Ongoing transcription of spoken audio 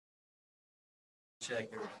Check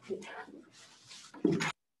here.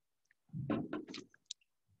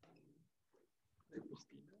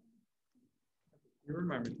 You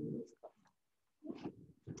remember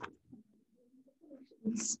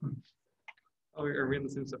this. Oh, are we in the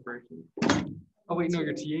same separation? Oh wait, no,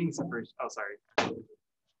 you're TAing separation. Oh, sorry.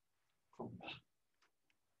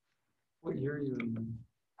 What year are you in?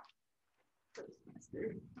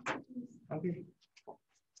 Okay.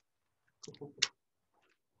 Cool.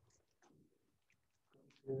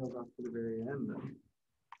 Hold on to the very end then.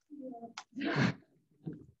 Yeah.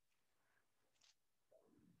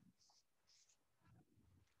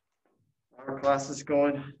 Our class is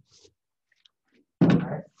going. All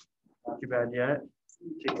right. Not too bad yet.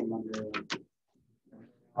 Taking Monday.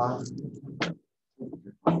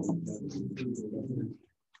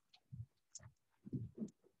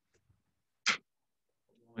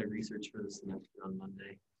 My research for the semester on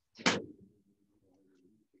Monday.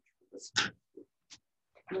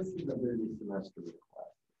 This is a busy semester with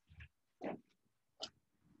class.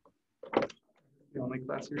 The only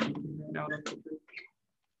class you're teaching right now.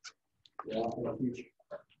 Yeah, I teach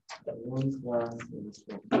one class and this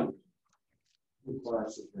one. Two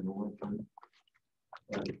classes in one time.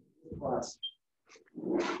 Class.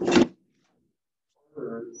 And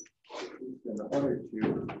the other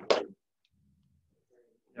two.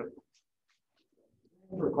 Yep.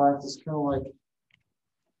 For class is kind of like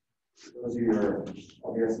those are your, I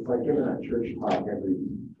guess it's like giving a church talk every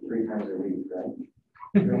 3 times a week, right?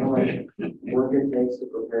 You know how much work it takes to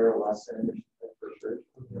prepare a lesson for church?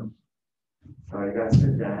 So you gotta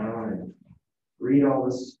sit down and read all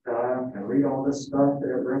this stuff and read all this stuff that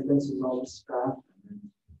it references all this stuff. And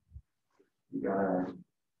you gotta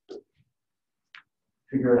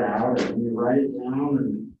figure it out and you write it down.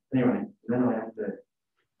 And anyway, then I have to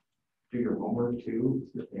do your homework too.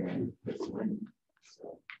 And it's late.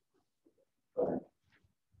 So, but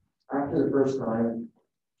after the first time,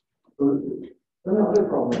 then the other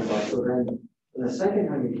problem is so then the second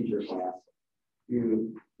time you teach your class,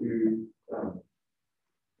 you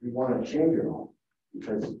want to change it all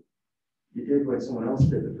because you did what someone else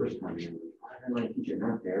did the first time. Why am I teaching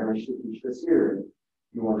that there? I should teach this here. And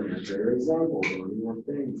you want to use better examples or more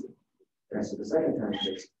things. And so the second time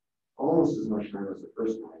takes almost as much time as the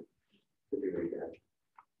first time to do it again.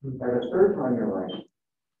 By the third time, you're like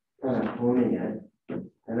kind of honing it.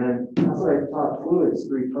 And then that's what I taught fluids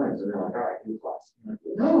 3 times. And they're like, all right, new class. I'm like,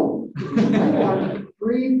 no, I want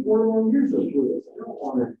 3, 4 more years of fluids. I don't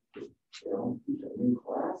want to, teach a new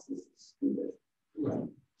class. This is stupid. Right.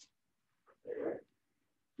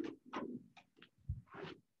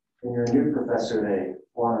 When you're a new professor, they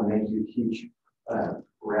want to make you teach a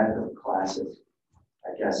breadth of classes,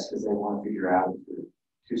 I guess, because they want to figure out if you're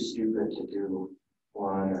too stupid to do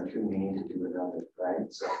one or too mean to do another,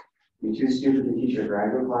 right? So you're too stupid to teach your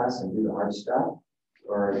graduate class and do the hard stuff,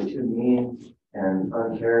 or are you too mean and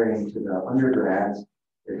uncaring to the undergrads?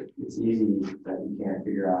 It's easy that you can't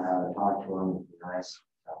figure out how to talk to them and be nice.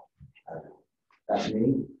 So, I don't know. That's me.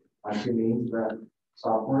 I'm too mean to the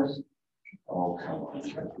sophomores. Oh, come on.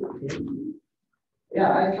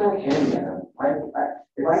 Yeah, I throw candy at them.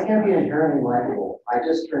 If I can't be inherently likable, I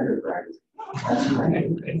just turn to graduate. That's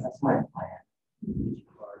my plan.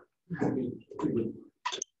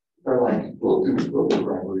 They're like, we'll do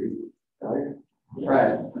graduate.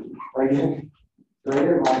 Right. Like, do I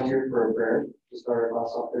get a volunteer for a prayer to start our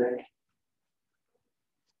class off today?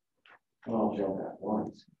 I'll jump at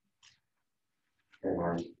once. Okay,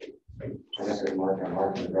 Mark. I guess I mark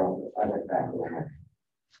and go. I went back a little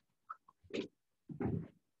bit.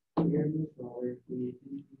 Dear Father, we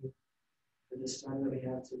thank you for this time that we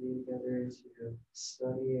have to be together to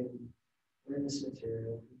study and learn this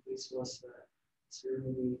material. Please bless that.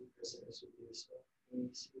 Certainly, prisoners with you. So, we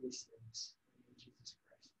see these things in Jesus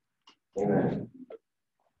Christ. Amen.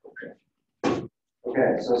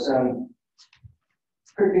 Okay, so some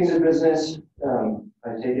quick things of business.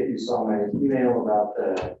 I take it you saw my email about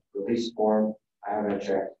the release form. I haven't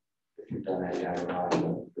checked if you've done that yet or not.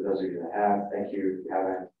 But for those of you that have, thank you. If you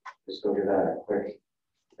haven't, just go give that a quick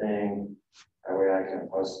thing. That way I can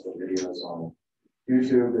post the videos on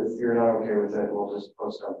YouTube. If you're not okay with it, we'll just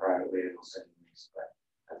post them privately and we'll send you links. But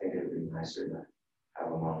I think it would be nicer to have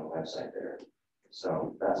them on the website there.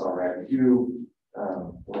 So that's all right with you.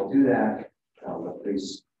 We'll do that. But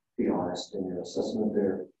please be honest in your assessment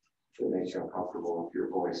there. It makes you uncomfortable if your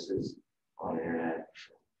voice is on the internet.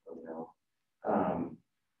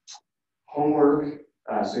 Homework.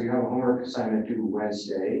 So you have a homework assignment due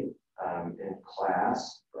Wednesday in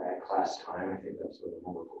class, right? Class time. I think that's when the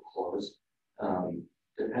homework will close.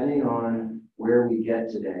 Depending on where we get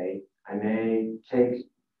today, I may take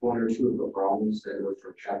one or two of the problems that go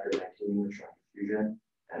from chapter 19, which are confusion,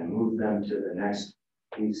 and move them to the next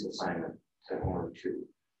week's assignment to homework 2.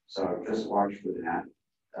 So just watch for that.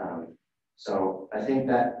 So I think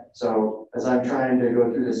that, so as I'm trying to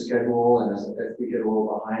go through the schedule and if we get a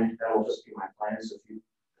little behind, that'll just be my plan. So if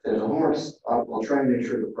there's a homework, I'll try and make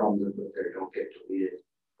sure the problems that put there don't get deleted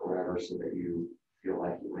or whatever, so that you feel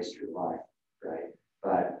like you waste your life, right?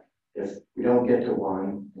 But if we don't get to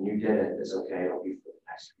one and you get it, it's okay. It'll be for the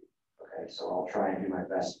next week. Okay, so I'll try and do my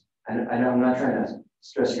best. And I know I'm not trying to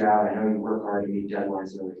stress you out. I know you work hard to meet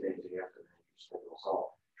deadlines and other things, and you have to manage your schedule. So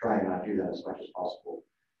I'll try and not do that as much as possible.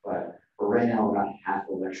 But for right now, we're about half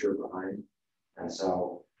a lecture behind. And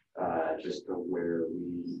so just where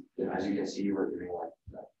we, as you can see, we're doing like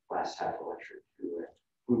the last half of lecture 2.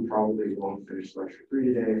 We probably won't finish lecture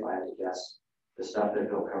 3 today, if I had to guess. The stuff that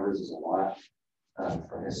Bill covers is a lot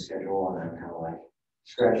from his schedule, and I'm kind of like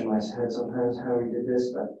scratching my head sometimes how he did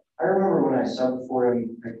this. But I remember when I subbed for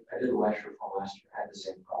him, I did a lecture from last year. I had the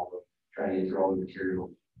same problem trying to get through all the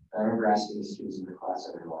material. I remember asking the students in the class,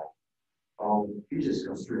 and they're like, "Oh, he just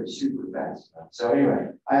goes through it super fast." So anyway,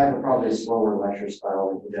 I have probably a slower lecture style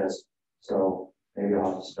than he does. So maybe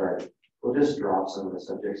I'll have to start. We'll just drop some of the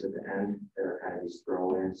subjects at the end that are kind of these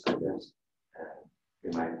throw-in subjects, and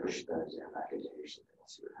we might push the exam back a day or something. We'll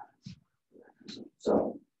see what happens.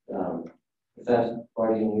 So if that's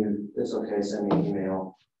bugging you, it's okay. Send me an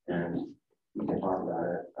email and we can talk about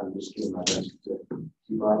it. I'm just doing my best to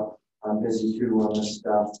keep up. I'm busy too on this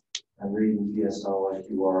stuff. I'm reading PSL like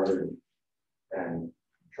you are and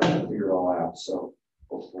trying to figure it all out. So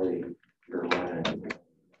hopefully you're learning.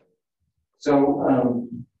 So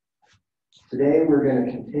today we're going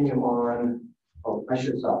to continue on. Oh, I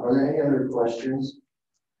should stop. Are there any other questions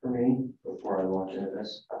for me before I launch into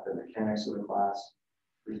this? About the mechanics of the class?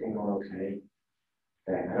 Everything going okay?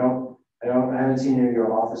 Okay. I haven't seen any of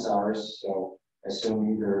your office hours, so I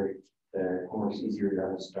assume either the homework's easier or you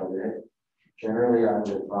haven't started it. Generally, I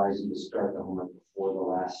would advise you to start the homework before the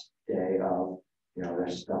last day of,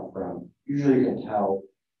 there's stuff from, usually you can tell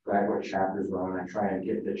right what chapters we're on. I try and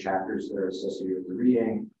get the chapters that are associated with the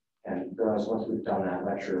reading, and those, once we've done that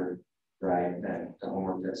lecture, right, then the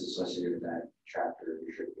homework that's associated with that chapter,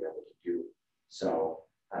 you should be able to do. So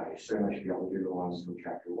you certainly should be able to do the ones from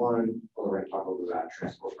chapter 1, although we're going to talk a little bit about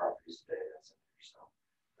transport properties today. That's in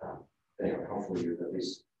there. So anyway, hopefully you've at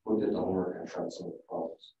least looked at the homework and tried some of the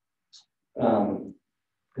problems.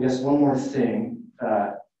 I guess one more thing.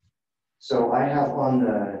 So I have on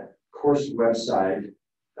the course website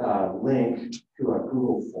link to a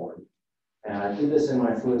Google form. And I did this in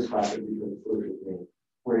my fluids class that you can fluid with me,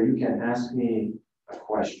 where you can ask me a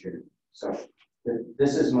question. So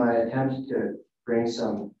this is my attempt to bring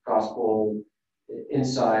some gospel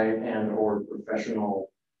insight and or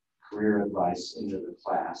professional career advice into the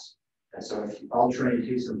class. And so I'll try and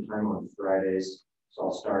take some time on Fridays. So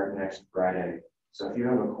I'll start next Friday. So if you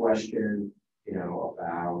have a question,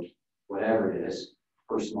 about whatever it is,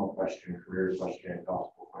 personal question, career question,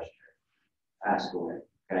 gospel question, ask away,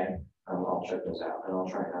 okay? I'll check those out, and I'll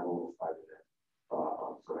try and have a little 5-minute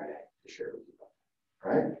on Friday to share with you about that,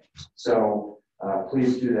 all right? So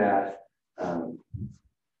please do that.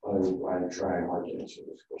 I'm trying hard to answer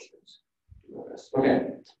those questions. Okay,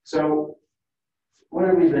 so what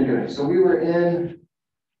have we been doing? So we were in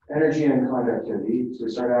energy and conductivity. So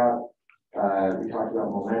we start out, we talked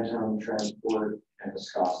about momentum, transport, and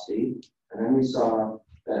viscosity. And then we saw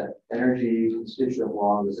that energy constitutive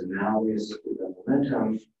law was analogous to the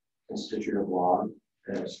momentum constitutive law,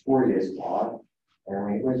 and it was Fourier's law. And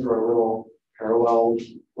we went through a little parallel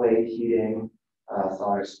plate heating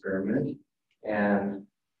thought experiment. And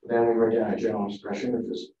then we wrote down a general expression, which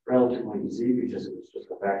was relatively easy because it was just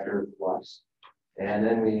a vector flux. And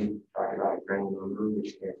then we talked about a granular number,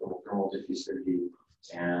 which came from the thermal diffusivity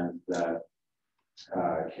and the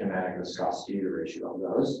kinematic viscosity, the ratio of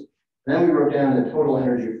those. Then we wrote down the total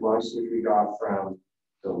energy flux, which we got from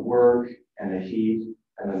the work and the heat,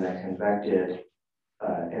 and then the convected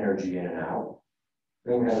energy in and out.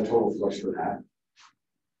 Then we have the total flux for that.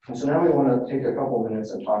 And so now we want to take a couple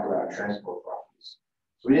minutes and talk about transport properties.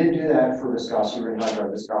 So we didn't do that for viscosity. We're going to talk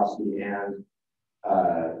about viscosity and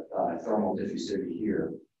thermal diffusivity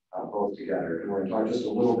here, both together. And we're going to talk just a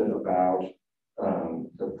little bit about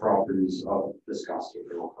the properties of viscosity and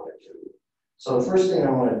thermal conductivity. So the first thing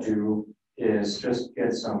I want to do is just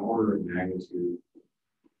get some order of magnitude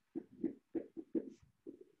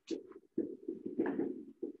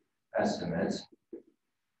estimates.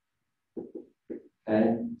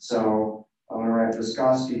 Okay, so I'm going to write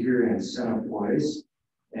viscosity here in centipoise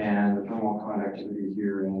and the thermal conductivity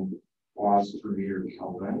here in watts per meter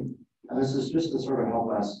Kelvin. And this is just to sort of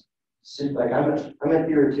help us see, like I'm a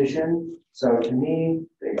theoretician, so to me,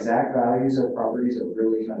 the exact values of properties are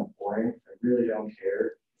really kind of boring. I really don't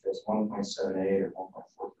care if it's 1.78 or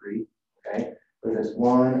 1.43, okay? But if it's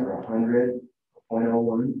 1 or 100 or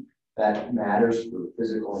 0.01, that matters for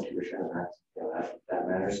physical intuition, and that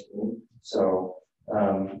matters to me. So,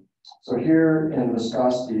 so here in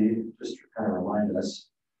viscosity, just to kind of remind us,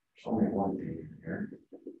 there's only one thing here.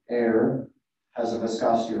 Air has a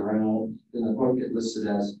viscosity around, in the book it listed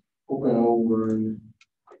as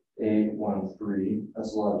 0.01813.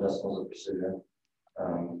 That's a lot of decimals of precision.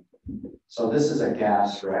 So this is a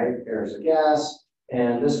gas, right? Air is a gas,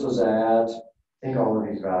 and this was at, I think all of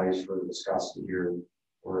these values for the viscosity here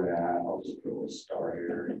we're at, I'll just put a little star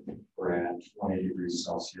here, we're at 20 degrees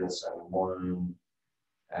Celsius and 1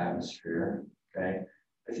 atmosphere, okay?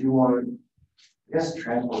 If you want, I guess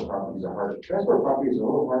transport properties are hard. Transport properties are a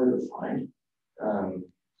little harder to find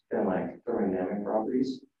than like thermodynamic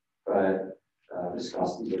properties, but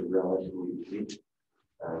viscosity is relatively easy.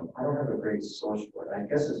 I don't have a great source for it. I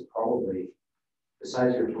guess it's probably,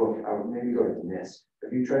 besides your book, I would maybe go to NIST.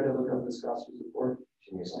 Have you tried to look up viscosity before?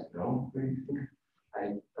 Jimmy's like, no, what do you think?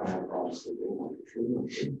 I don't have a problem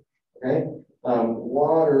sleeping. Okay.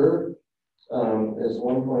 Water is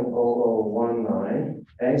 1.0019.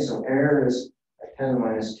 Okay, so air is like 10 to the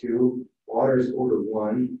minus 2. Water is order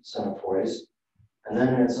 1 centipoise. And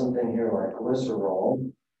then it's something here like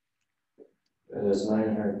glycerol. It is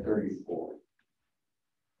 934.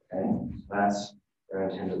 Okay, so that's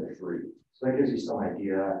around 10 to the 3. So that gives you some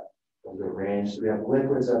idea of the range. So we have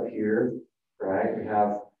liquids up here, right? We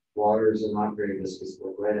have water is a not very viscous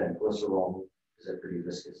liquid, and glycerol is a pretty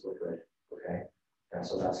viscous liquid. Okay, and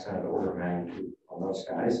so that's kind of the order of magnitude on those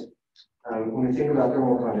guys. When we think about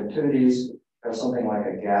thermal conductivities, we have something like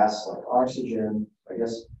a gas like oxygen. I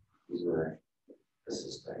guess this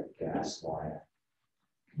is the gas line.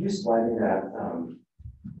 Can you slide me that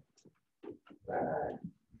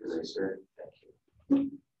eraser? Thank you.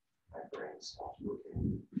 My brain stopped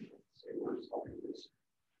working. Say words, I'll do this.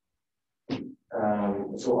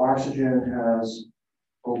 So oxygen has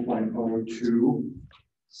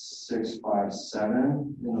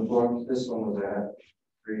 0.02657 in the book. This one was at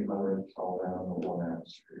 300 Kelvin on the 1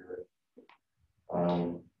 atmosphere.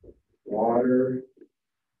 Water,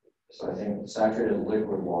 so I think saturated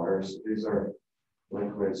liquid water. So these are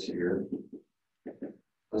liquids here.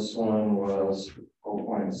 This one was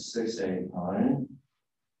 0.689,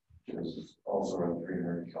 which is also around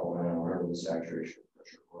 300 Kelvin, or whatever the saturation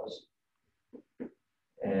pressure was.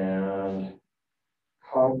 And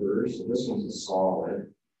copper, so this one's a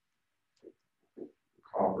solid.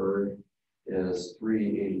 Copper is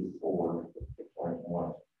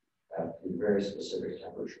 384.1 at a very specific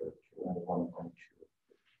temperature, 1.2.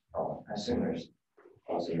 I assume there's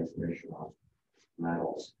positive information on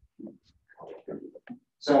metals.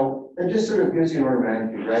 So it just sort of gives you an order of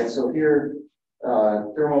magnitude, right? So here,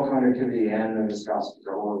 thermal conductivity and the viscosity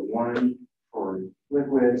are order 1 for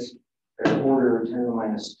liquids. They're order 10 to the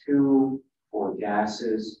minus 2 for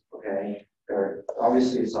gases, okay? They're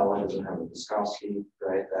obviously a solid doesn't have a viscosity,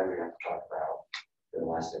 right? That we have to talk about the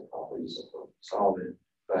elastic properties of a solid.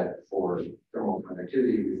 But for thermal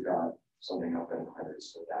conductivity, we've got something up in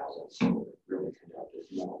hundreds to thousands, so really conductive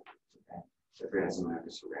metal, okay? If we had some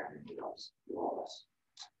ceramic, it helps do all this.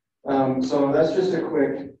 So that's just a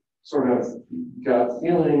quick sort of gut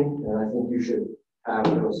feeling, and I think you should have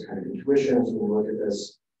those kind of intuitions when you look at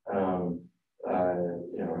this.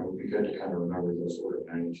 It would be good to kind of remember those order of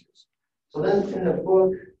magnitudes. So then in the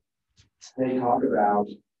book, they talk about,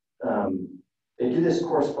 they do this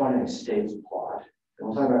corresponding states plot, and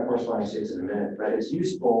we'll talk about corresponding states in a minute, but it's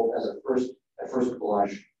useful as at first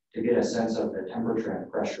blush to get a sense of the temperature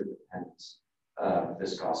and pressure dependence of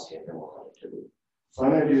viscosity and thermal conductivity. So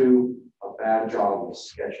I'm going to do a bad job of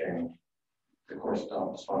sketching the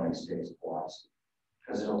corresponding states plots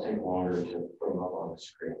because it'll take longer to put them up on the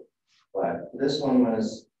screen. But this one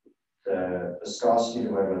was the viscosity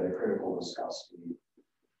divided by the critical viscosity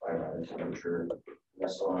divided by the temperature.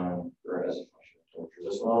 This one, or as a function of temperature.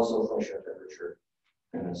 This one also a function of temperature,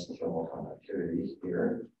 and it's the thermal conductivity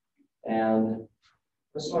here. And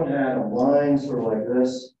this one had a line sort of like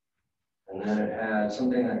this, and then it had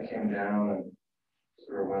something that came down and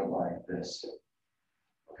sort of went like this.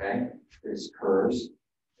 Okay, these curves.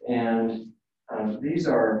 And these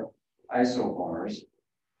are isobars.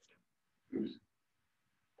 Oops.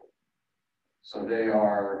 So they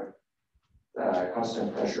are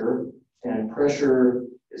constant pressure, and pressure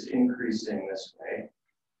is increasing this way.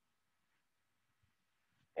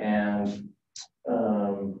 And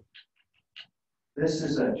this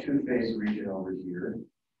is a two-phase region over here.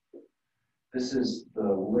 this is the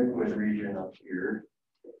liquid region up here.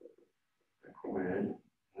 Liquid.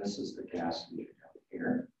 This is the gas region up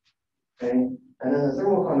here. Okay. And then the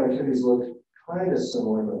thermal conductivities look kind of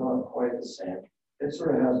similar, but not quite the same. It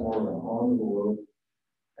sort of has more of an envelope.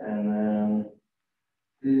 And then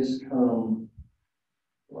these come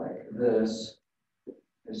like this.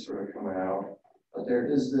 They sort of come out. But there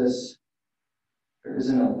isn't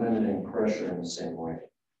a limiting pressure in the same way.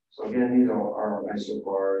 So again, these are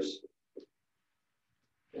isobars.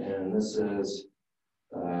 And this is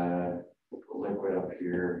liquid up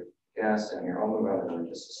here, gas down here. I'll move out of there in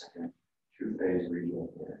just a second. Two-phase region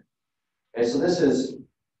here. Okay, so this is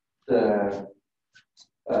the,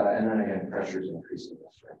 and then again, pressure is increasing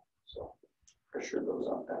this way. So pressure goes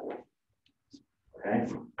up that way.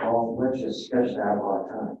 Okay, well, let's just sketch that a lot of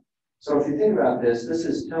time. So if you think about this, this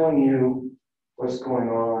is telling you what's going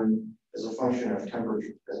on as a function of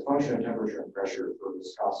temperature, and pressure for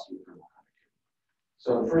viscosity and thermal conductivity.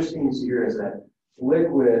 So the first thing you see here is that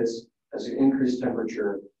liquids, as you increase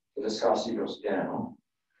temperature, the viscosity goes down.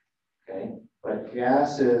 Okay, but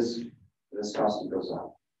gases, the viscosity goes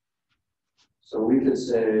up. So we could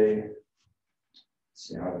say, let's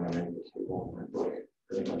see, how do I make the table in my book?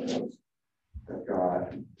 Everyone knows. I've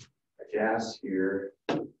got a gas here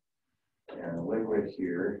and a liquid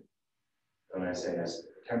here. And I say as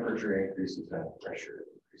temperature increases, then pressure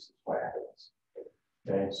increases. What happens?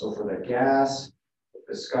 Okay, so for the gas,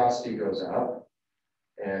 viscosity goes up,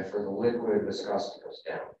 and for the liquid, viscosity goes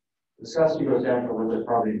down. Viscosity goes down for liquid,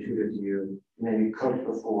 probably intuitive to you. Maybe cooked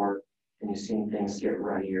before, and you've seen things get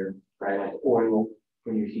runnier, right? Like oil,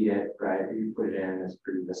 when you heat it, right? You put it in, it's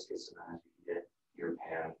pretty viscous, and then as you heat it, your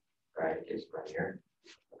pan, right? It gets runnier.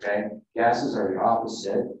 Okay, gases are the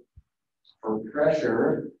opposite. For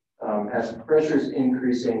pressure, as pressure is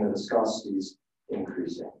increasing, the viscosity is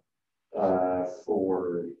increasing.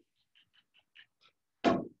 For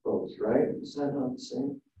both, right? Is that not the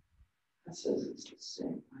same? That says it's the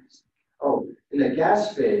same. Oh, in the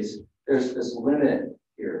gas phase, there's this limit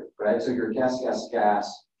here, right? So your gas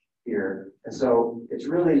here. And so it's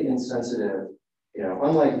really insensitive, you know,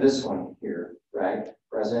 unlike this one here, right?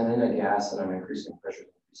 Whereas I'm in a gas and I'm increasing pressure.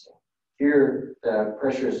 Here, the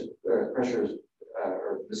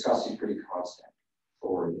or viscosity is pretty constant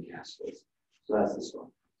for the gas phase. So that's this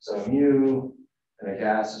one. So mu and a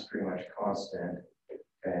gas is pretty much constant,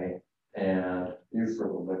 okay? And mu for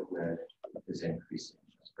the liquid is increasing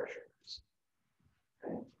as pressure increases.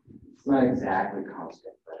 Okay? It's not exactly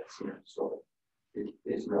constant, but it's, you know, sort of,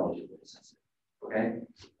 it's relatively sensitive. Okay?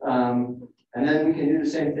 And then we can do the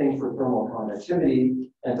same thing for thermal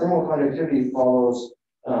conductivity, and thermal conductivity follows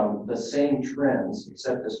the same trends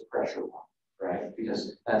except this pressure one, right?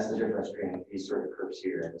 Because that's the difference between these sort of curves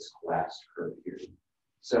here and this collapsed curve here.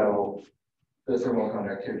 So the thermal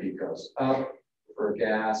conductivity goes up for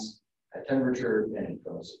gas at temperature, and it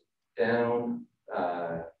goes down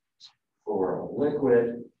for a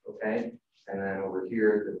liquid, okay? And then over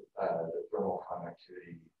here, the thermal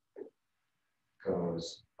conductivity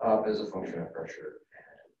goes up as a function of pressure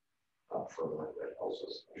and up for the liquid also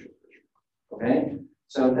as a function of pressure, okay?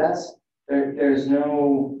 So that's, there's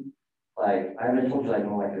no, like, I haven't told you like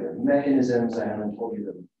molecular mechanisms, I haven't told you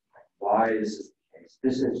the, why this is the case.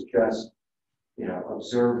 This is just, you know,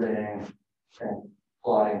 observing and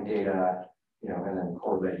plotting data, you know, and then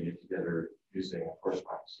correlating it together using a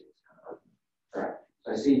corresponding states kind of argument. All right,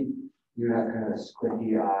 so I see you have kind of a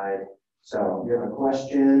squinty eye. So you have a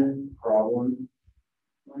question, problem?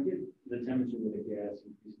 Well, I get the temperature with the gas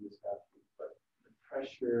increasing viscosity, but the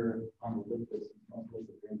pressure on the liquids is not very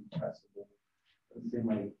compressible. It doesn't seem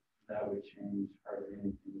like that would change hardly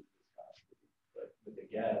anything with viscosity. But with the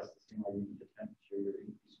gas, it seems like the temperature, you're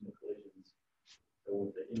increasing the collisions. So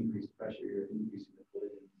with the increased pressure, you're increasing the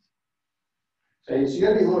collisions. Okay, so you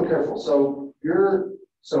got to be a little careful. So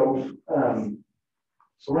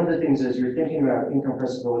so one of the things is you're thinking about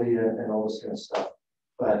incompressibility and all this kind of stuff,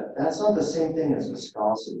 but that's not the same thing as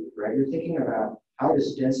viscosity, right? You're thinking about how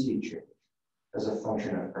does density change as a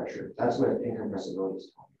function of pressure. That's what incompressibility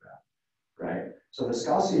is talking about, right? So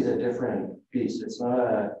viscosity is a different beast. It's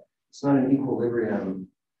not an equilibrium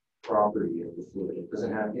property of the fluid. It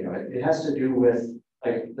doesn't have, you know, it has to do with,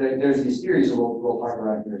 like, there's these theories we'll talk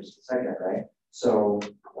about here in just a second, right? So,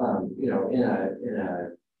 you know, in a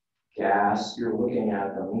gas, you're looking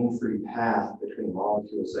at the mean free path between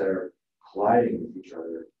molecules that are colliding with each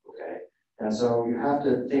other, okay? And so you have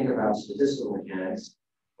to think about statistical mechanics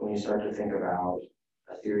when you start to think about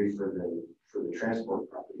a theory for the transport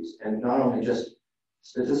properties, and not only just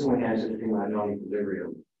statistical mechanics, but thinking about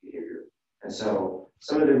non-equilibrium behavior. And so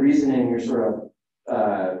some of the reasoning you're sort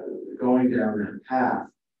of going down that path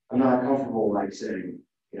I'm not comfortable like saying,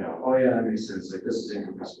 oh yeah, that makes sense, like this is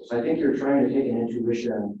incompressible. So I think you're trying to take an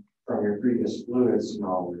intuition from your previous fluids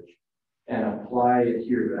knowledge and apply it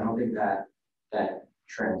here, but I don't think that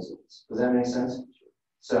translates. Does that make sense?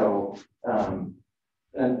 So,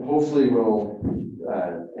 and hopefully we'll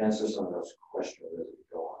answer some of those questions as we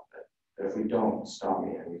go on. But if we don't, stop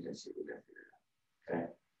me and you can see if we can figure it out. Okay.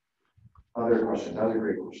 Other questions? That was a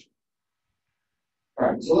great question. All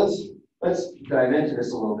right, so let's dive into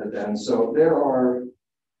this a little bit then. So there are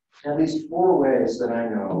at least 4 ways that I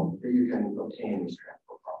know that you can obtain these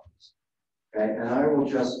transport properties. Okay, and I will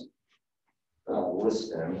just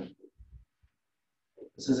list them.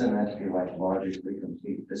 This isn't meant to be like logically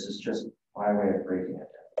complete. This is just my way of breaking it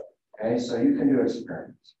down. Okay, so you can do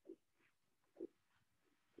experiments.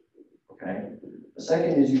 Okay, the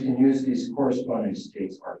second is you can use these corresponding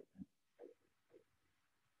states argument.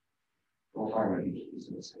 We'll talk about each of these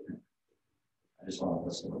in a second. I just want to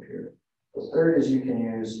list them up here. The third is you can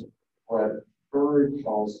use what Bird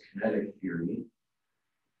calls kinetic theory.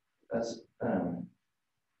 That's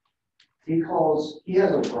he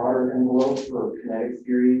has a broader envelope for kinetic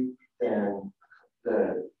theory than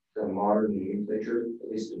the modern nomenclature, at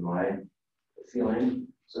least in my feeling.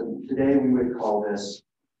 So today we would call this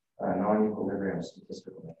non-equilibrium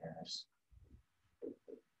statistical mechanics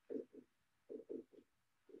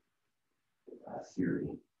theory.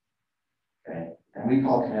 Okay, and we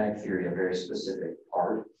call kinetic theory a very specific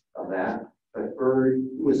part of that. But Bird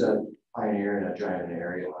was a pioneer in a giant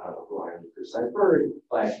area. I don't know who I am to criticize Bird,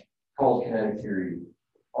 like called kinetic theory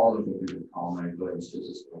all of what we would call non-equilibrium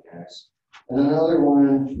statistical mechanics. And then another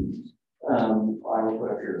one I will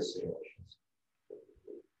put up here is simulations.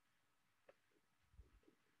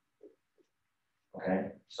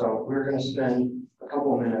 Okay, so we're going to spend a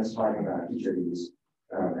couple of minutes talking about each of these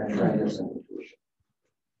and try to get some intuition.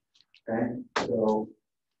 Okay, so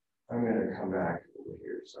I'm going to come back over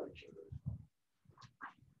here. Sorry,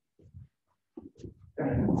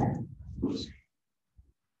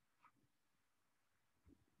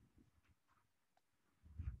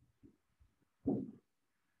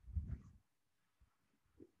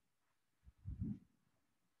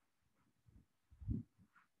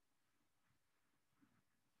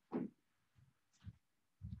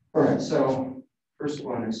 all right, so first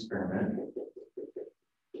one, experiment.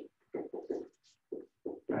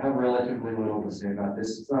 I have relatively little to say about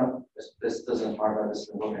this. This doesn't talk about this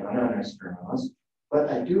in the book, and I'm not an experimentalist, but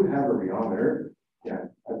I do have a rheometer. Yeah,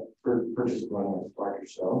 I purchased one like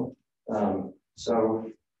 $5 or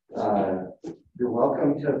so. You're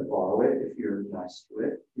welcome to borrow it if you're nice to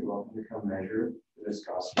it. You're welcome to come measure the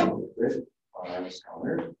viscosity of liquid on our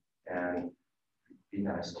viscometer and be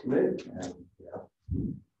nice to it. And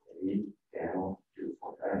maybe Dan will do.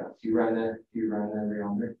 I don't know. Do you run the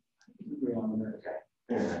rheometer? Rheometer. Okay.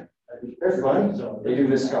 Anyway, they're fun. They do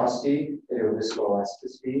viscosity, they do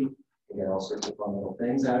viscoelasticity. You get all sorts of fun little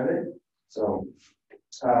things out of it. So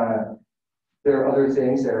there are other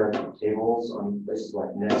things. There are tables on places like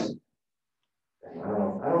NIST. And I don't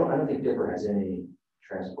know. I don't think Dipper has any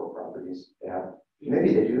transport properties. Yeah.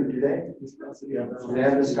 Maybe they do. Do they? Viscosity. Do they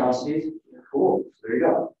have viscosity? Cool. So there you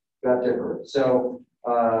go. Got Dipper. So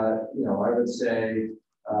I would say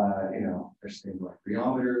there's things like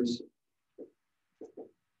rheometers.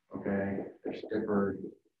 Okay, there's Dipper,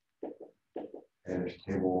 and there's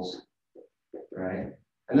tables, right?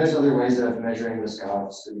 And there's other ways of measuring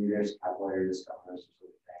viscosity. There's capillary viscometers, sort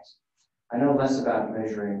of things. I know less about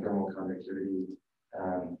measuring thermal conductivity.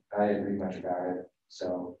 I didn't read much about it.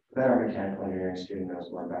 So a better mechanical engineering student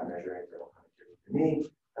knows more about measuring thermal conductivity than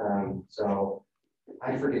me. So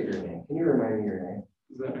I forget your name. Can you remind me your name?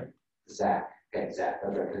 Zach. Zach. Okay, Zach.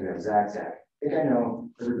 That's right. Zach. I think I know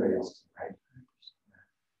everybody else, right?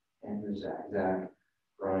 Andrew, Zach,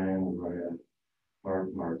 Brian, Roya,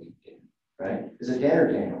 Mark, Dan, right? Is it Dan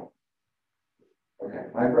or Daniel? Okay,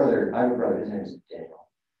 I have a brother, his name is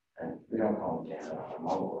Daniel, and we don't call him Dan, I'm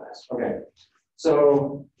all the last. Okay,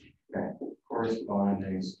 so,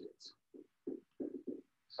 corresponding states.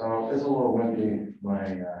 So it's a little wimpy,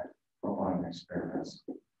 my on experiments.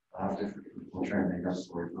 We'll try and make our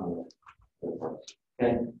story fun.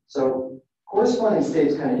 Okay, so corresponding state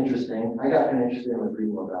is kind of interesting. I got kind of interested in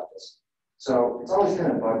reading more about this. So it's always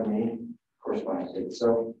kind of bugged me, corresponding states.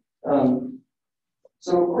 So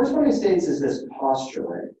corresponding states is this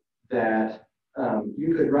postulate that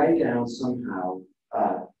you could write down somehow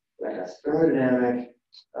like a thermodynamic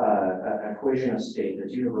equation of state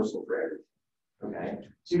that's universal for everything. Okay,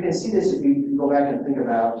 so you can see this if you go back and think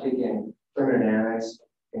about taking thermodynamics,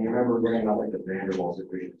 and you remember learning about like the van der Waals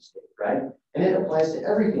equation of state, right? And it applies to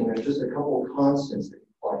everything. There's just a couple of constants that you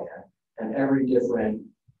plug in, and every different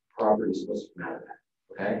property is supposed to come out of that,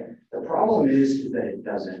 okay? The problem is that it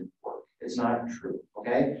doesn't work. It's not true,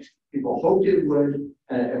 okay? People hoped it would,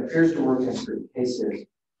 and it appears to work in certain cases,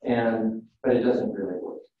 but it doesn't really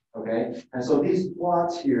work, okay? And so these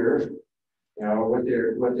plots here, you know, what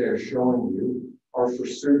they're showing you are for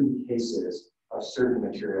certain cases of certain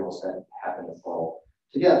materials that happen to fall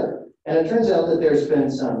together. And it turns out that there's been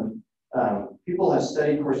some, people have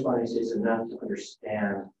studied corresponding states enough to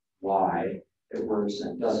understand why it works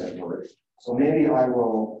and doesn't work. So maybe I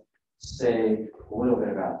will say a little bit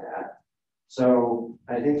about that. So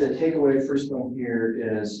I think the takeaway first one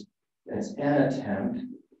here is it's an attempt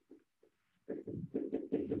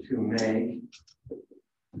to make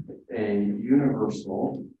a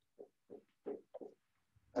universal,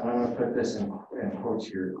 and I'm going to put this in quotes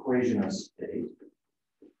here, equation of state,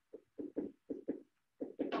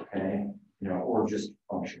 okay, you know, or just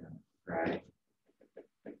function, right,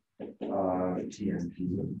 TNP,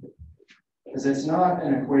 because it's not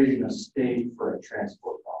an equation of state for a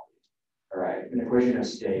transport property, all right, an equation of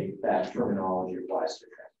state, that terminology applies to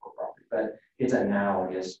transport property, but it's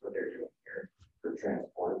analogous what they're doing here for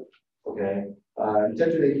transport, okay.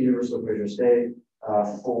 Attempt to make a universal equation of state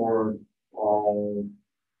for all,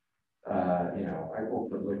 you know, I will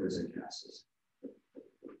put liquids and gases.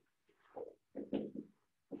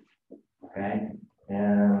 Okay,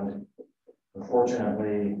 and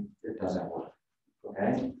unfortunately, it doesn't work.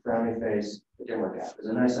 Okay, frowny face, it didn't work out. It's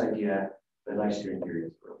a nice idea, but life steering theory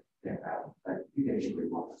is broken. Yeah, you can easily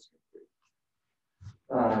want this.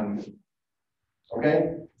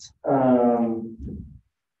 Okay.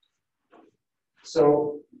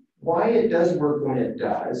 So why it does work when it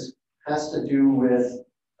does has to do with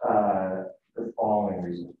the following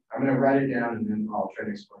reason. I'm going to write it down and then I'll try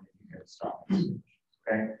to explain it. You can stop this.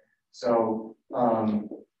 Okay. So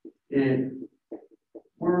it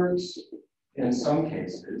works in some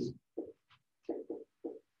cases,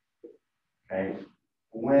 okay,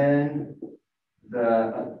 when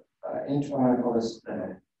the I'm going to call this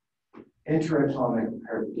the interatomic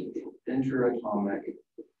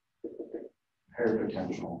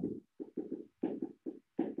pair-potential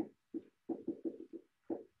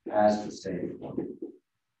has the same form.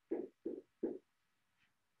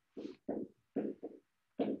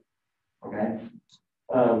 Okay,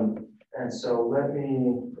 and so let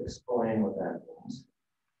me explain what that means.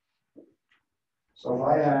 So if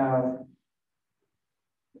I have,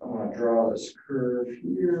 I'm going to draw this curve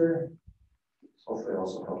here. Hopefully it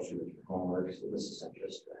also helps you with your homework. So this isn't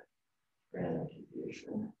just a random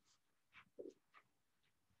deviation.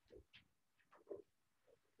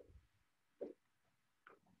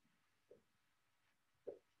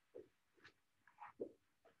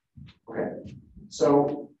 Okay,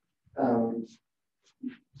 so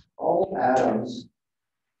all atoms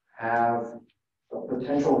have a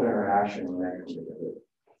potential of interaction when they come together,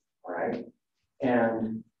 all right?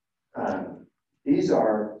 And these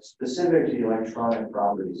are specific to the electronic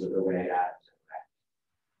properties of the way atoms interact,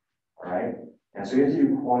 all right? And so you have to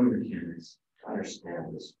do quantum mechanics to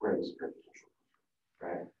understand this, where this pair potential comes from,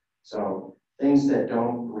 right? So things that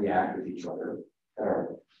don't react with each other, that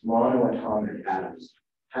are monoatomic atoms,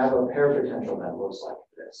 have a pair potential that looks like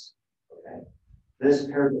this, okay? This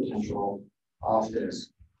pair potential often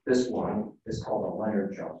is, this one is called a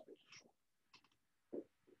Leonard-Jones potential.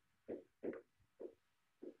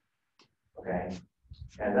 Okay,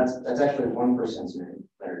 and that's actually one person's name,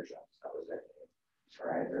 Leonard-Jones. That was their name. All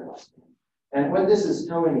right, their last name. And what this is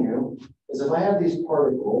telling you is if I have these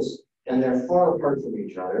particles and they're far apart from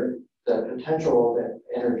each other, the potential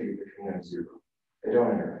energy between them is zero. They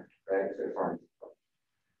don't interact, right? They're far apart.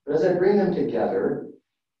 But as I bring them together,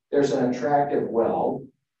 there's an attractive well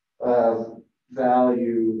of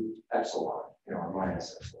value epsilon, you know, or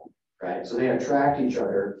minus epsilon, right? So they attract each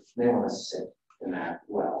other, and they want to sit in that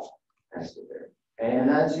well and sit there. And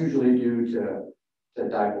that's usually due to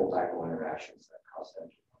dipole-dipole interactions that cause them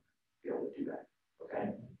to be able to do that,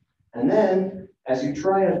 okay? And then, as you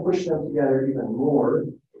try and push them together even more,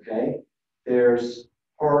 okay, there's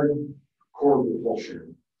hard core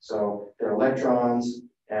repulsion. So their electrons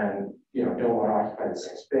and, you know, don't want to occupy the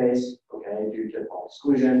same space, okay, due to Paul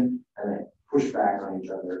exclusion, and they push back on each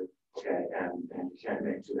other, okay, and you can't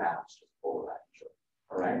make two atoms just overlap each other,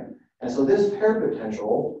 all right? And so this pair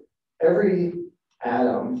potential, every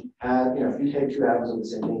atom has, you know, if you take two atoms of the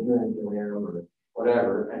same thing, helium or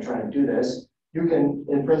whatever, and try and do this, you can,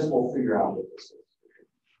 in principle, figure out what this is,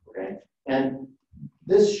 okay? And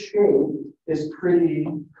this shape is pretty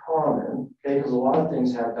common, okay, because a lot of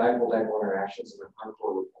things have dipole-dipole interactions and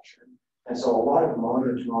hardcore repulsion. And so a lot of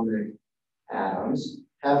monatomic atoms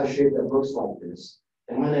have a shape that looks like this.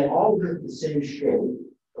 And when they all have the same shape,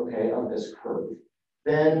 okay, of this curve,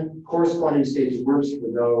 then corresponding states works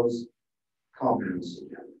for those compounds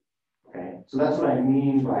together. Okay, so that's what I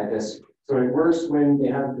mean by this. So it works when they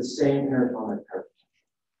have the same interatomic pair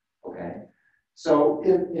potential. Okay, so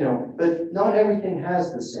if but not everything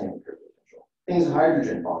has the same pair potential. Things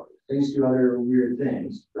hydrogen bonds, things do other weird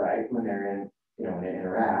things, right? When they're in, when they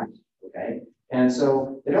interact. Okay, and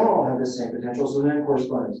so they don't all have the same potential. So then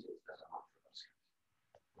corresponding states doesn't work for those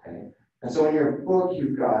guys. Okay, and so in your book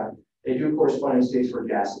you've got they do corresponding states for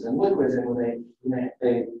gases and liquids, and when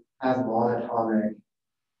they have monatomic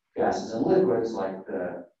gases and liquids like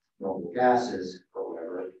the noble gases or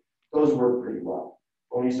whatever, those work pretty well.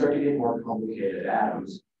 But when you start to get more complicated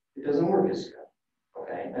atoms, it doesn't work as good.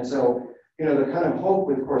 Okay, and so the kind of hope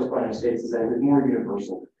with corresponding states is that it's more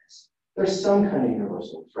universal than this. There's some kind of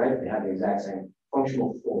universals, right? They have the exact same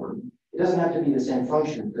functional form. It doesn't have to be the same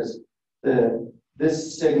function because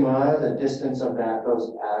this sigma, the distance of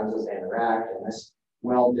those atoms as they interact, and this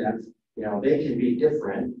well depth, they can be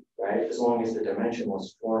different, right? As long as the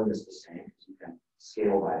dimensionless form is the same, because you can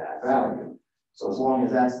scale by that value. So as long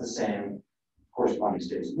as that's the same, corresponding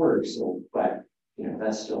states work. So, but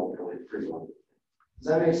that's still really pretty low. Does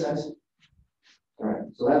that make sense? All right.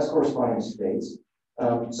 So that's corresponding states.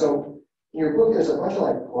 So in your book, there's a bunch of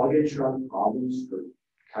like plug-and-chug problems for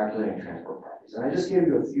calculating transport properties, and I just gave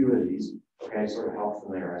you a few of these. Okay, sort of help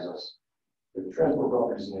familiarize us with the transport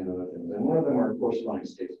properties and the other things. And one of them are corresponding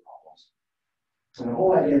states problems. And the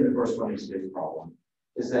whole idea of the corresponding states problem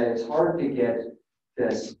is that it's hard to get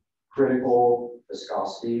this critical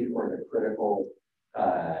viscosity or the critical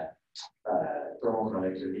thermal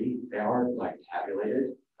conductivity. They aren't like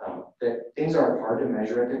tabulated. That things are hard to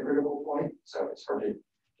measure at the critical point, so it's hard to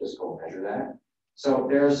just go measure that. So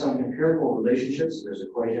there are some empirical relationships. There's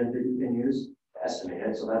equations that you can use to estimate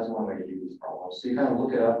it. So that's one way to do these problems. So you kind of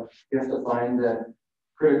look it up. You have to find the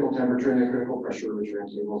critical temperature and the critical pressure, which are in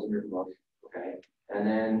tables in your book. Okay, and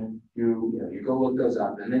then you go look those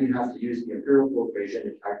up, and then you have to use the empirical equation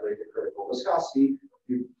to calculate the critical viscosity.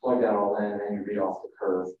 You plug that all in, and then you read off the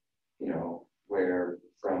curve. Where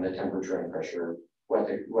from the temperature and pressure, what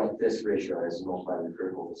this ratio is, and multiply the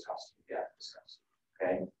critical viscosity to get viscosity.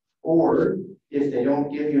 Okay, or if they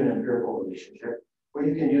don't give you an empirical relationship, what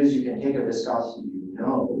you can do is you can take a viscosity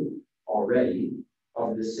already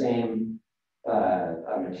of the same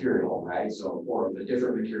material, right? So, or of a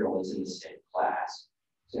different material that's in the same class.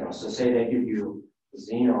 So say they give you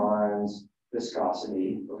xenon's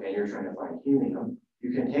viscosity, okay, you're trying to find helium.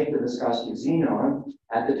 You can take the viscosity of xenon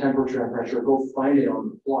at the temperature and pressure, go find it on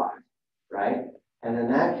the plot, right? And then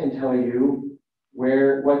that can tell you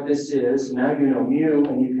what this is. Now you know mu,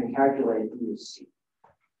 and you can calculate mu c.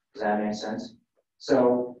 Does that make sense?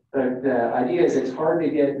 So the idea is it's hard to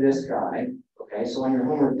get this guy, okay? So on your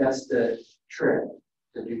homework, that's the trick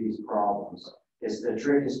to do these problems. The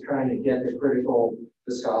trick is trying to get the critical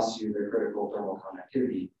viscosity, the critical thermal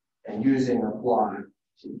conductivity, and using a plot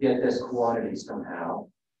to get this quantity somehow,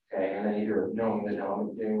 okay? And then either knowing the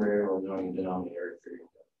numerator or knowing the denominator.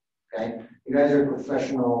 Okay? You guys are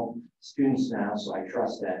professional students now, so I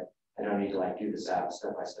trust that I don't need to do this out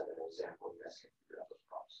step by step in an example. You guys can figure out those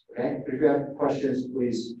problems. Okay? But if you have questions,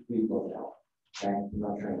 please let me know. Okay? I'm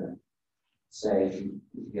not trying to say if you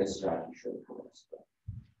get stuck, you should for this. But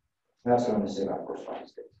that's what I'm going to say about corresponding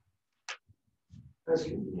states. That's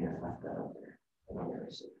convenient. I left that up there. I don't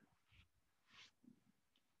really see it.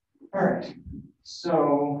 All right.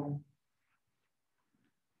 So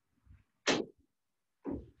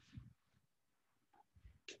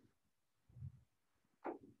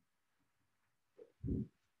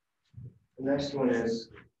the next one is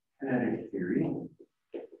kinetic theory.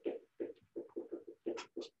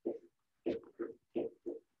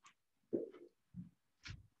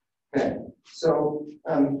 Okay, so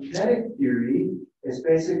kinetic theory is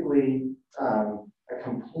basically a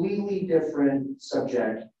completely different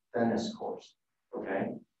subject than this course. Okay,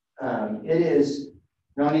 it is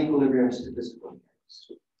non-equilibrium statistical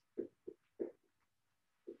mechanics.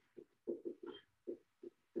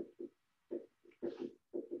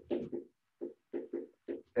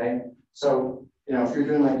 Okay, so if you're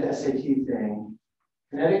doing the SAT thing,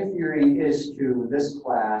 kinetic theory is to this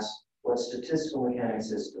class what statistical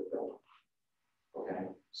mechanics is to thermo. Okay,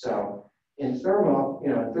 so in thermo,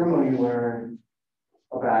 you learn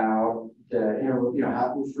about the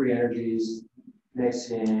how free energies,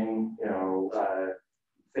 mixing,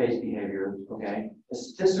 phase behavior. Okay, in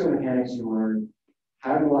statistical mechanics, you learn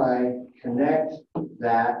how do I connect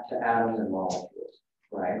that to atoms and molecules.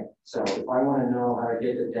 Right? So if I want to know how to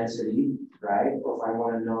get the density, right? Or if I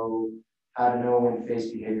want to know how to know when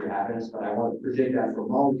phase behavior happens, but I want to predict that for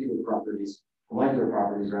molecule properties, molecular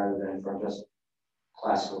properties rather than from just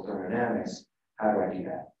classical thermodynamics, how do I do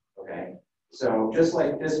that? Okay. So just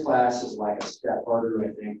like this class is like a step harder,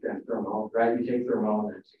 I think, than thermo, right? You take thermo and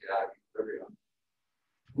then take it out of equilibrium.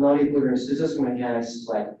 Non-equilibrium statistical mechanics is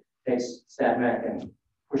like takes stat mech and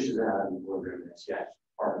pushes it out of equilibrium, and it's yet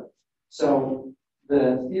harder. So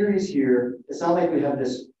the theories here, it's not like we have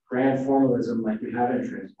this grand formalism like we have in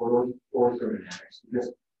transport or thermodynamics. We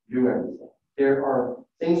just do everything. There are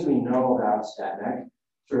things we know about stat mech.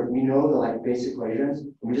 Sort of, we know the like basic equations,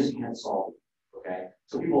 and we just can't solve it. Okay,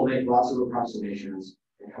 so people make lots of approximations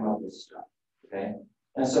and come up with stuff. Okay,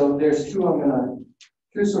 and so there's two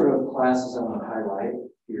sort of classes I'm gonna highlight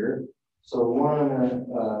here. So one I'm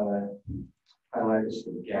gonna highlight is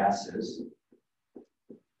for gases.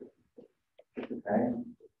 Okay,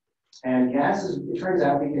 and gases, it turns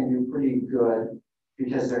out we can do pretty good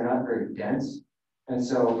because they're not very dense. And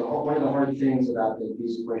so one of the hard things about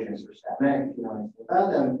these equations for stat mech, if you know anything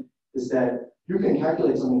about them, is that you can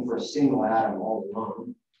calculate something for a single atom all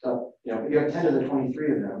alone. So, you know, if you have 10 to the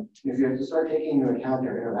 23 of them, if you have to start taking into account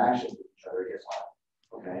their interactions with each other, it gets hard.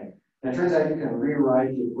 Okay, and it turns out you can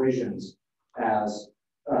rewrite the equations as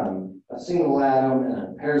a single atom and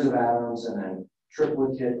then pairs of atoms and then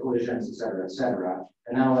triplicate collisions, et cetera,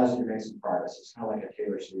 and that allows you to make some progress. It's kind of like a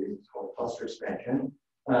Taylor series. It's called cluster expansion.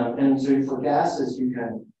 And so for gases, you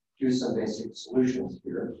can do some basic solutions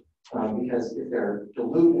here because if they're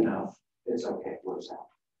dilute enough, it's okay, it works out.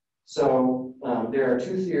 So there are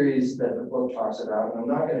two theories that the book talks about, and I'm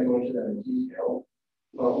not going to go into them in detail,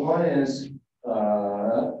 but one is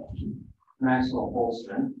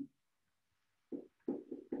Maxwell-Boltzmann.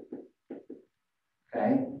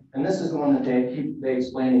 Okay, and this is the one that they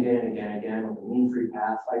explain again and again and again with the mean free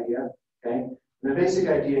path idea. Okay, and the basic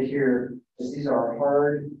idea here is these are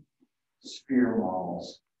hard sphere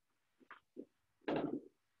models.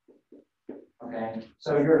 Okay,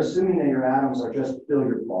 so you're assuming that your atoms are just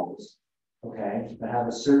billiard balls, okay, that have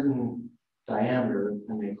a certain diameter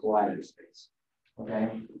and they collide in space.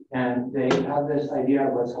 Okay, and they have this idea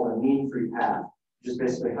of what's called a mean free path, which is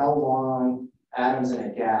basically how long atoms in a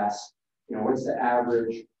gas, you know, what's the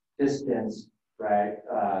average distance, right?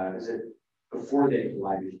 Is it before they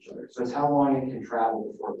collide with each other? So it's how long it can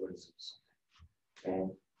travel before it goes. Okay,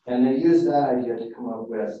 and they use that idea to come up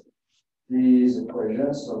with these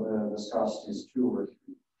equations. So the viscosity is 2 over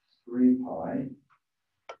 3 pi.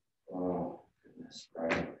 Oh, goodness,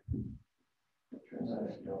 right. It turns out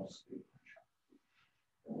if you don't speak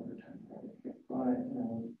much. Over 10 pi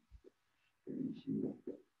and 3t.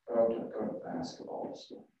 Oh, to go to basketball.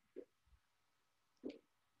 So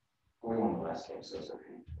we won the last game, so it's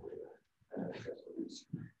okay.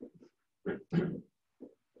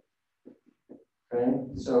 Okay,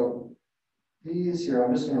 so these here,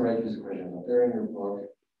 I'm just going to write these equations up. They're in your book.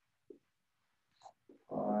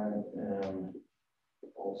 I am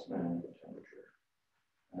Boltzmann temperature.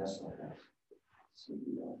 And that's what I have.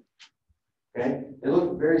 Okay, they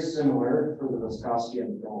look very similar for the viscosity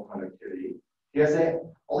and the thermal conductivity. Because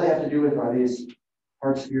all they have to do with are these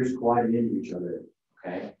hard spheres colliding into each other.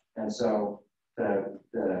 Okay, and so the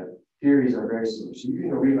theories are very similar. So you can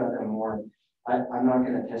go read about them more. I'm not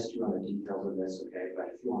going to test you on the details of this, okay? But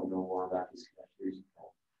if you want to know more about these connectors, you can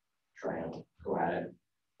try and go at it.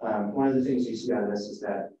 One of the things you see out of this is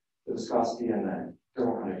that the viscosity and the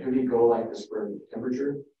thermal conductivity go like the square root of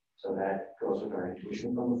temperature. So that goes with our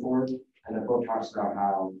intuition from before. And the book talks about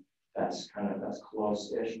how that's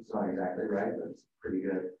close-ish. It's not exactly right, but it's a pretty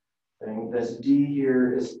good thing. This D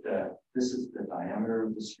here is this is the diameter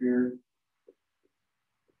of the sphere.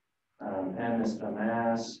 M is the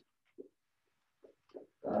mass.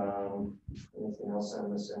 Anything else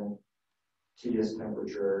I'm missing? T is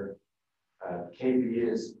temperature.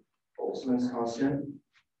 Kb is Boltzmann's constant.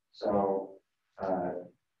 So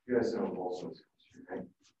you guys know Boltzmann's constant, right?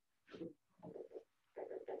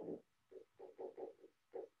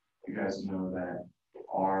 You guys know that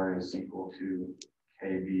R is equal to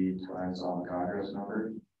Kb times Avogadro's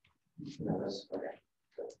number. You know this? Okay.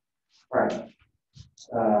 Good. All right.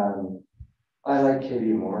 I like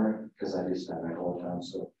Kb more because I do stat mech all the time,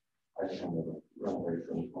 so I just want to run away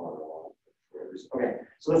from R a lot. Okay,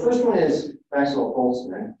 so the first one is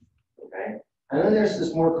Maxwell-Boltzmann. Okay, and then there's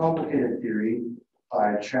this more complicated theory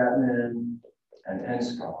by Chapman and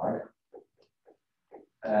Enskog.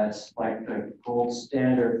 That's like the gold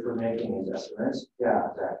standard for making these estimates. Yeah,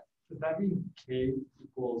 that. Does that mean K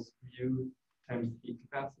equals mu times heat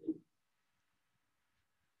capacity?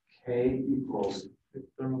 K equals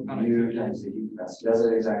Thermal mu conductivity. times the heat capacity. Does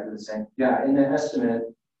it exactly the same? Yeah, in the estimate,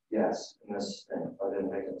 yes, in this thing, I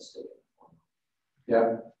didn't make a mistake.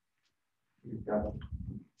 Yep. Yep.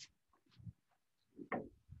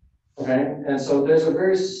 Okay, and so there's a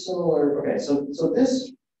very similar, okay, so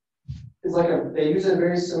this is like they use a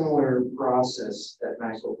very similar process that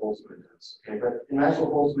Maxwell-Boltzmann does, okay, but in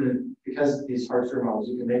Maxwell-Boltzmann, because of these hard sphere models,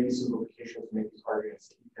 you can make these simplifications, make these arguments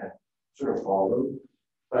that you can sort of follow,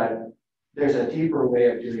 but there's a deeper way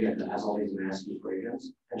of doing it that has all these nasty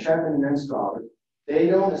equations, and Chapman and Menskov, they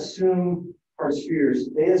don't assume hard spheres,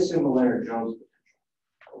 they assume a Leonard-Jones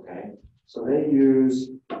potential, okay, so they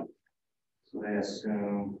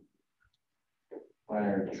assume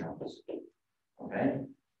Leonard-Jones, okay?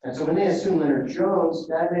 And so when they assume Leonard-Jones,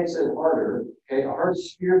 that makes it harder, okay? A hard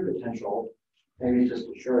sphere potential, maybe just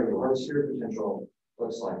to show you, a hard sphere potential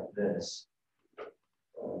looks like this,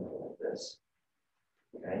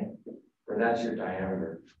 okay? Where that's your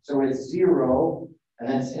diameter. So it's 0, and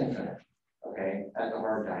then it's infinite, okay, at the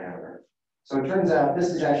hard diameter. So it turns out this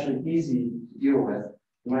is actually easy to deal with.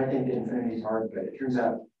 You might think infinity is hard, but it turns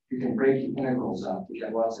out you can break the integrals up. We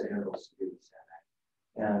have lots of integrals to do this.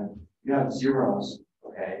 And you have zeros,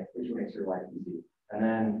 okay, which makes your life easy. And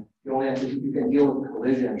then you can deal with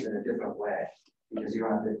collisions in a different way because you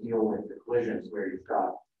don't have to deal with the collisions where you've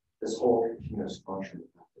got this whole continuous function.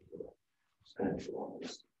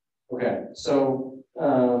 Okay, so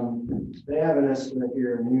they have an estimate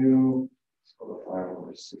here, mu, it's called a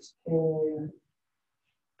 5/16,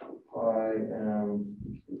 pi m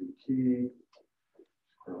dt,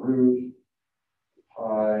 square root,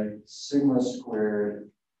 pi sigma squared,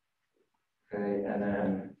 okay, and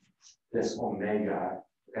then this omega,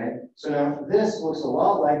 okay? So now this looks a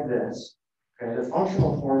lot like this, okay? The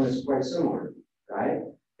functional form is quite similar, right?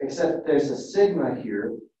 Except there's a sigma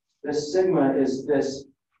here. This sigma is this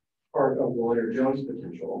part of the Leonard-Jones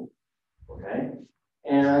potential, okay?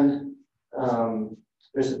 And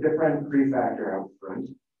there's a different prefactor out front,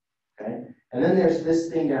 okay? And then there's this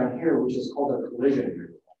thing down here, which is called a collision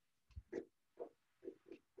integral.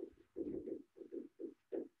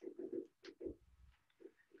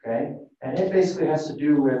 Okay, and it basically has to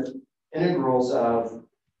do with integrals of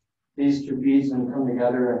these two beads and come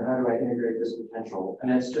together and how do I integrate this potential? And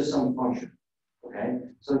it's just some function. Okay,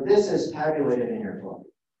 so this is tabulated in your book.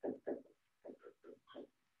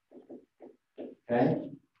 Okay,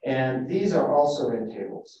 and these are also in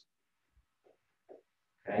tables.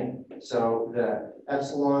 Okay, so the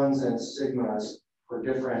epsilons and sigmas for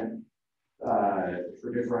different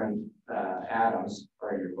atoms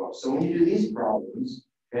are in your book. So when you do these problems,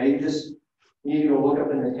 okay, you need to go look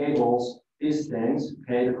up in the tables these things.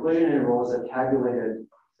 Okay, the collision interval is a tabulated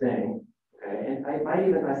thing. Okay, and I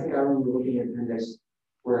think I remember looking at the index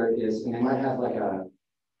where it is, and they might have like a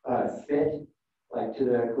fit like to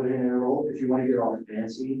the collision interval. If you want to get all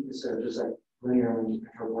fancy, instead of just like linear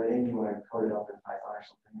interpolating, you want to code it up in Python or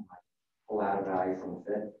something and like pull out a value from the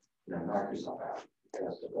fit, knock yourself out.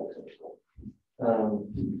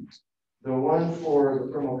 The one for the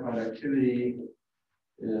thermal conductivity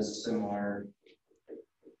is similar.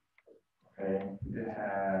 Okay, it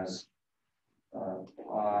has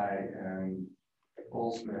pi and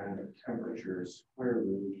Boltzmann temperature square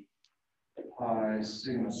root pi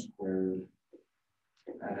sigma squared,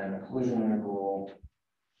 and then a collision interval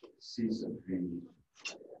c sub v.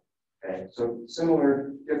 Okay, so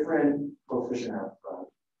similar, different coefficient out front.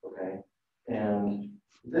 Okay, and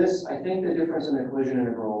this, I think the difference in the collision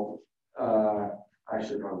interval, I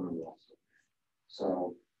should don't remember that.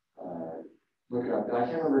 So look it up. I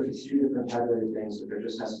can't remember if it's two different tabulated things, but it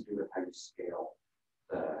just has to do with how you scale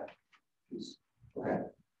the piece. Okay.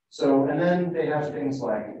 So, and then they have things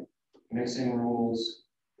like mixing rules,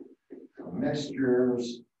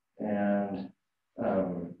 mixtures, and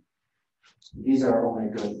these are only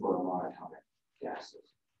good for monatomic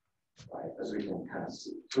gases, right? As we can kind of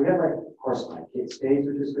see. So we have like, of course, like states,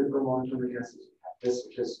 which is good for monatomic gases. We have this,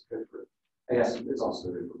 which is good for, I guess it's also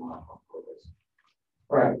good for monatomic fluids.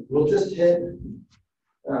 All right, we'll just hit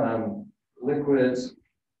liquids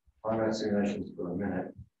on our simulations for a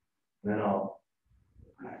minute. And then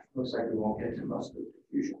looks like we won't get to most of the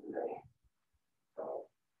diffusion today. So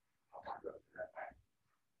I'll talk about that.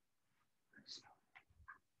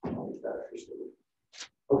 I'll leave that officially.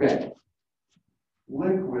 Okay.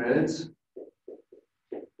 Liquids.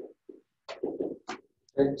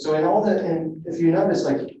 Okay, so in all the, if you notice,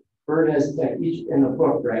 like Bird has like each in the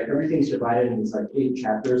book, right? Everything's divided into like 8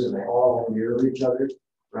 chapters and they all mirror each other,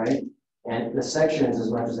 right? And the sections,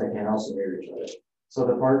 as much as they can, also mirror each other. So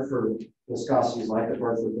the part for viscosity is like the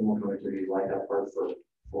part for thermal conductivity is like that part for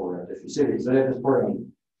diffusivity. So they have this part on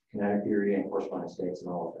kinetic theory and corresponding states and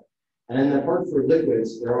all of it. And then the part for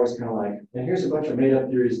liquids, they're always kind of like, and here's a bunch of made up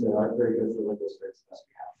theories that aren't very good for liquids, but it's the best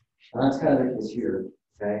we have. And that's kind of the case here,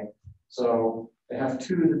 okay? So they have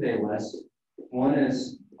 2 that they list. One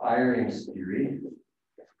is Eyring's theory,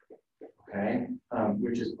 okay,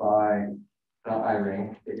 which is by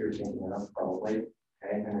Eyring, that you're thinking of probably,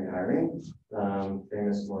 okay, Henry Eyring,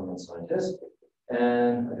 famous Mormon scientist,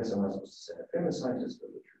 and I guess I'm not supposed to say a famous scientist,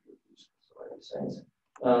 but the truth is saints.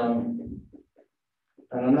 And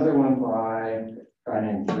another one by a guy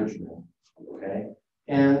named Bridgman, okay,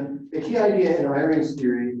 and the key idea in Eyring's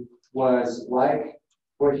theory was like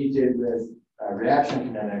what he did with reaction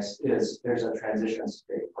kinetics is there's a transition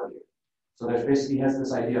state for you. So there's basically, he has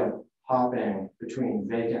this idea of hopping between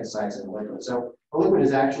vacant sites in a liquid. So a liquid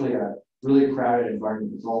is actually a really crowded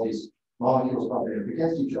environment with all these molecules bumping up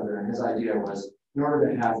against each other. And his idea was in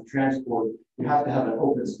order to have transport, you have to have an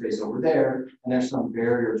open space over there, and there's some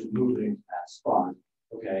barrier to moving to that spot.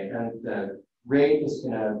 Okay, and the rate is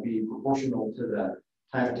going to be proportional to the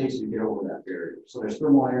time it takes you to get over that barrier. So there's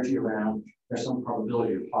thermal energy around, there's some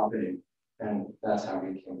probability of hopping, and that's how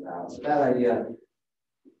we came about with that idea.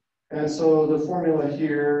 And so the formula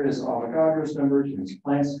here is Avogadro's number times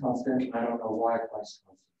Planck's constant. I don't know why Planck's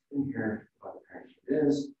constant is in here, but apparently it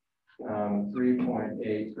is.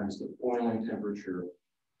 3.8 times the boiling temperature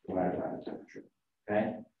divided by the temperature.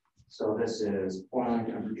 Okay, so this is boiling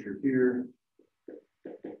temperature here.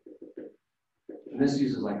 And this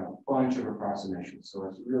uses like a bunch of approximations, so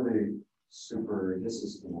it's really super. This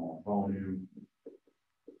is the volume.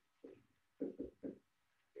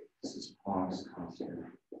 This is Planck's constant.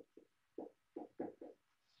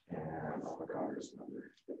 And Avogadro's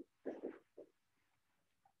number.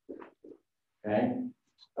 Okay.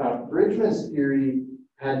 Bridgman's theory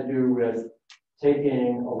had to do with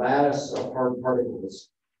taking a lattice of hard particles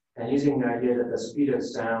and using the idea that the speed of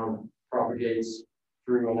sound propagates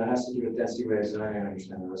through, and that has to do with density waves, and I don't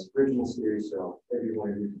understand the rest of Bridgman's theory, so maybe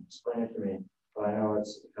one of you can explain it to me, but I know it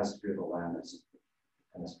has to do with the lattice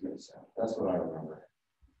and the speed of sound. That's what I remember.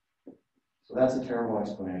 So that's a terrible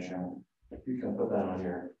explanation. You can put that on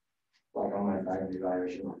your, like on my faculty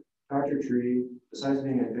evaluation. Dr. Tree, besides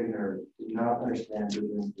being a big nerd, did not understand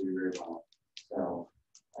Bridgman's theory very well. So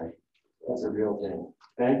that's a real thing.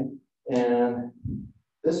 Okay? And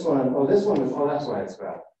this one, that's why it's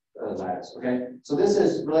about lattice. Okay? So this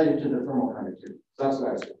is related to the thermal conductivity. So that's what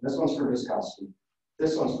I was doing. This one's for viscosity.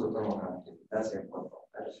 This one's for thermal conductivity. That's the important one.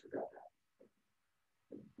 I just forgot that.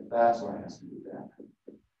 That's why it has to do that.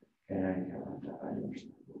 Okay, now you can write that. I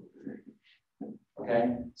understand. Okay,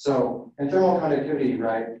 so in thermal conductivity,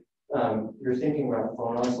 right, you're thinking about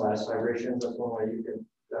phonons, lattice vibrations. That's one way you can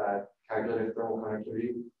calculate thermal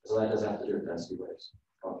conductivity. So that does have to do with density waves.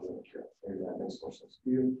 Maybe that makes more sense to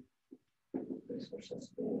you. Makes more sense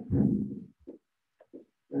to me.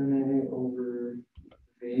 NA over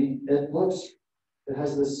V. It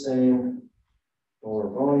has the same molar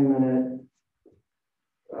volume in it.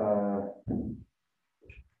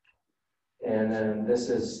 And then this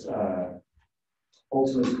is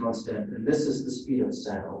ultimate constant, and this is the speed of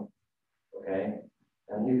sound, okay?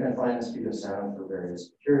 And you can find the speed of sound for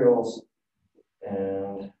various materials,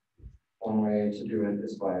 and one way to do it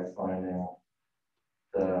is by finding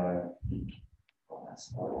the, that's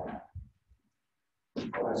the other one.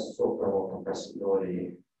 Isothermal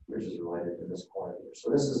compressibility, which is related to this quantity. So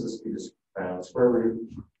this is the speed of sound, square root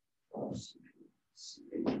of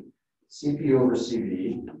Cp over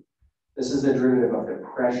Cv. This is the derivative of the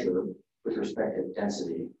pressure with respect to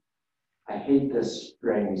density. I hate this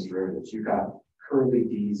writing these derivatives. You've got curly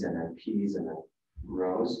D's and then P's and then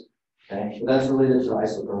rho's. Okay, so that's related to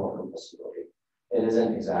isothermal compressibility. It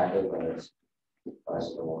isn't exactly, but it's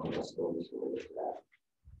isothermal compressibility is related to that.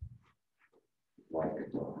 Like,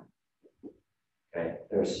 okay,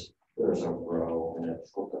 there's a rho and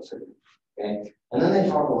it's okay, and then they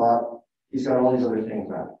talk a lot. He's got all these other things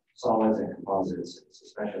about solids and composites,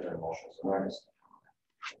 especially their emulsions. So I'm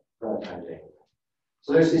not going to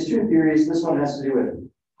so there's these two theories. This one has to do with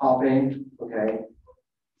hopping, okay?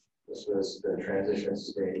 This was the transition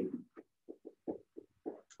state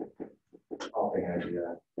hopping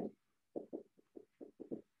idea.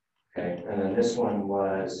 Okay, and then this one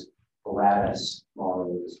was the lattice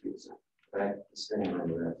model of the speed set, right?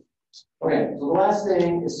 Remember that. Okay, so the last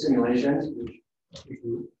thing is simulations.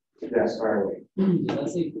 Yes, fire away. Did that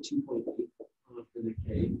say 2.8 for the K?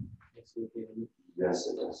 Yes,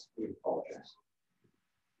 it does. We apologize.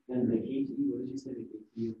 And the KT, what did you say the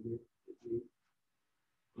KT over here?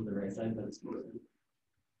 On the right side, that's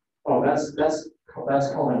Oh, that's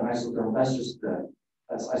called an isothermal. That's just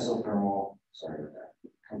that's isothermal. Sorry about that.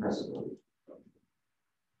 Compressibility.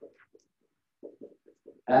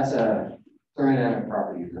 That's a thermodynamic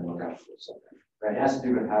property you can look up for something. Right? It has to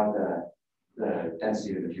do with how the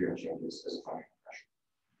density of the material changes as a function of pressure,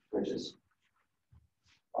 which is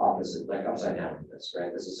opposite, like upside down from this,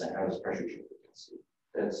 right? This is saying how does pressure change with density.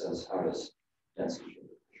 That says how does density change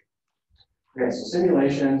with pressure. Okay, so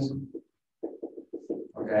simulations.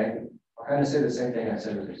 Okay, I'll kind of say the same thing I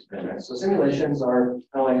said with experiments. So simulations are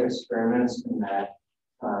kind of like experiments in that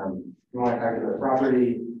you want to calculate a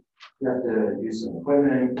property, you have to use some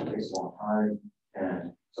equipment, it takes a long time.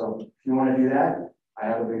 And so if you want to do that, I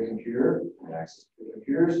have a big computer, I have access to big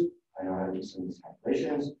computers, I know how to do some of these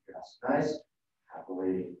calculations, that's nice.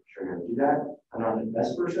 Happily show you how to do that. I'm not the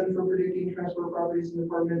best person for predicting transport properties in the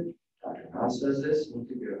department. Dr. Mouse does this, I don't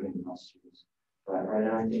think we have any Mouse students. But right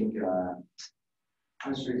now I think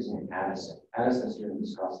I'm just using Addison. Addison's doing the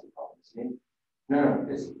viscosity problem, isn't he? No,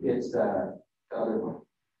 it's the other one.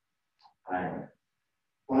 Anyway,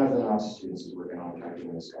 one of the Mouse students is working on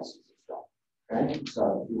calculating viscosity stuff. Okay,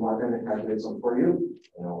 so if you want them to calculate something for you,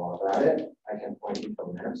 you know all about it. I can point you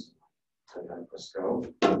from there. So then let's go.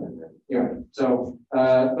 And then, anyway, so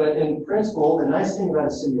but in principle, the nice thing about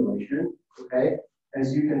a simulation, okay,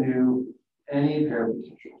 is you can do any pair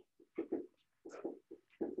potential.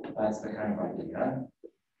 That's the kind of idea.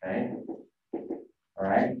 Okay. All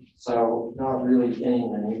right. So not really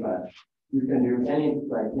any, but you can do any,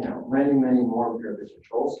 like, you know, many more pair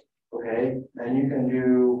potentials. Okay. And you can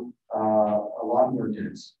do a lot more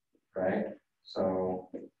dense, right? So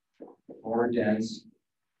more dense,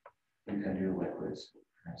 you can do liquids,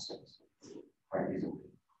 for instance, quite easily,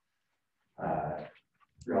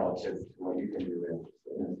 relative to what you can do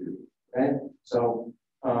in the food. Okay. So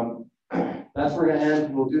that's where we're going to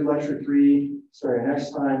end. We'll do lecture 3 starting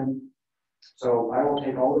next time. So I will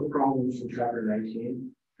take all the problems from chapter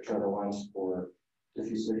 19, which are the ones for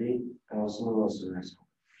diffusivity, and we'll move those to the next one.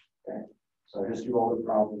 Okay. So just do all the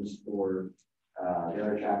problems for the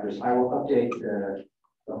other chapters. I will update the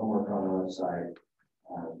homework on the website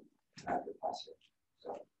after class. So,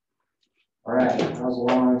 all right. That was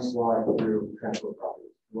a long slide through transport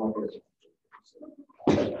properties. You want this?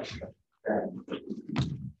 Okay.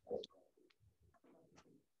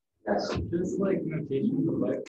 Yes. Just like notation, but like